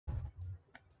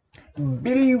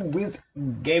Billy with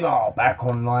Gamer back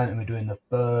online, and we're doing the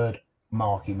third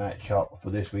marquee matchup for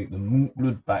this week. The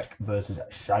Monkblood versus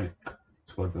Schalke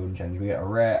squad building challenge. We get a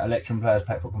rare election players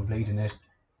pack for completing this.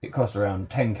 It costs around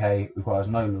 10k, requires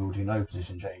no loyalty, no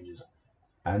position changes,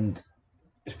 and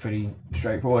it's pretty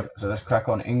straightforward. So let's crack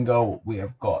on. In goal, we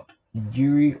have got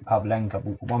Yuri Pavlenka,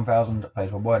 bought for 1,000, plays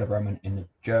for Werder Bremen in the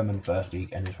German First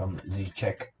League and is from the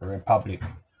Czech Republic.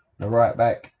 The right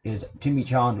back is Timmy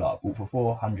Chandler, bought for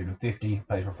 450,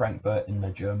 plays for Frankfurt in the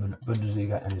German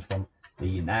Bundesliga and is from the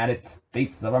United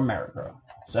States of America.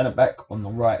 Centre back on the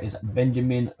right is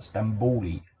Benjamin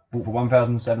Stamboli, bought for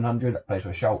 1,700, plays for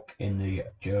Schalke in the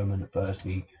German First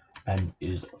League and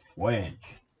is French.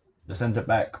 The centre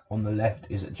back on the left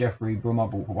is Jeffrey Brummer,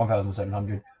 bought for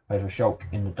 1,700, plays for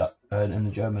Schalke in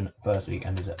the German First League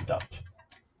and is Dutch.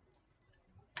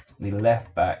 The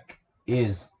left back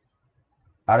is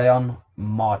Arian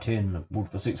Martin,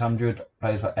 bought for 600,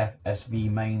 plays for FSV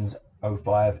Mainz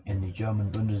 05 in the German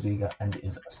Bundesliga and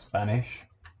is Spanish.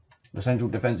 The central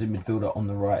defensive midfielder on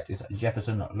the right is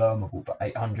Jefferson Lerma, bought for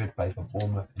 800, plays for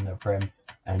Bournemouth in the Prem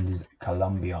and is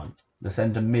Colombian. The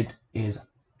centre mid is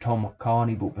Tom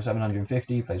Carney, bought for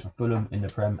 750, plays for Fulham in the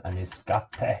Prem and is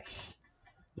Scottish.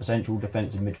 The central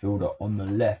defensive midfielder on the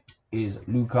left is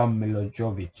Luka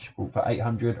Milojevic, bought for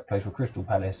 800, plays for Crystal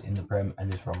Palace in the Prem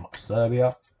and is from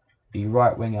Serbia. The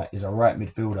right winger is a right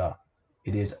midfielder.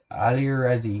 It is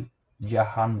Alireza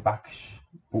Jahanbakhsh,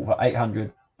 bought for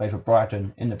 800, plays for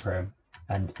Brighton in the Prem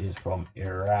and is from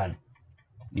Iran.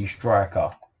 The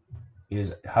striker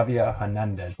is Javier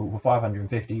Hernandez, bought for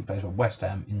 550, plays for West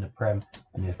Ham in the Prem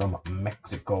and is from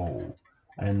Mexico.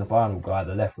 And then the final guy,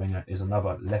 the left winger, is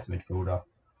another left midfielder,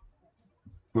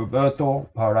 Roberto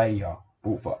Pereira,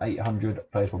 bought for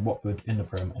 800, plays for Watford in the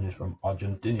Prem and is from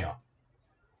Argentina.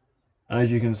 And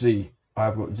as you can see,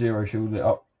 I've got 0 shield lit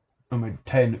up and we're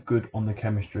 10 good on the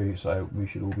chemistry, so we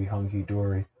should all be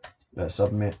hunky-dory. Let's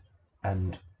submit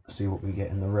and see what we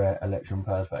get in the rare election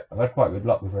players pack. I've had quite good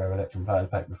luck with rare election players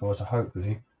pack before, so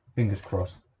hopefully, fingers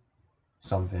crossed,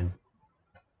 something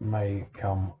may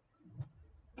come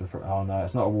different. Oh no,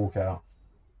 it's not a walkout.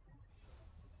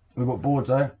 We've got boards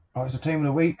though. Oh, it's a team of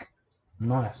the week.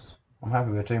 Nice. I'm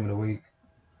happy with a team of the week.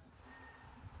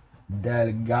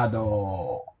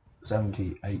 Delgado,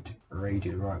 78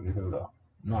 rated right midfielder.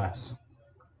 Nice.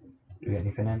 Do we get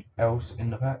anything else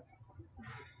in the pack?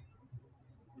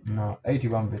 No.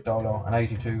 81 Vidolo and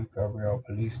 82 Gabriel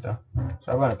Palista.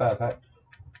 So I ran a bad pack.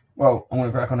 Well, I'm going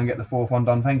to crack on and get the fourth one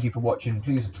done. Thank you for watching.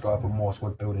 Please subscribe for more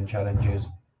squad building challenges.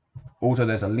 Also,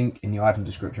 there's a link in the item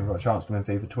description for a chance to win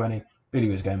FIFA 20. Billy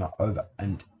was Gamer over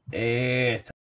and it.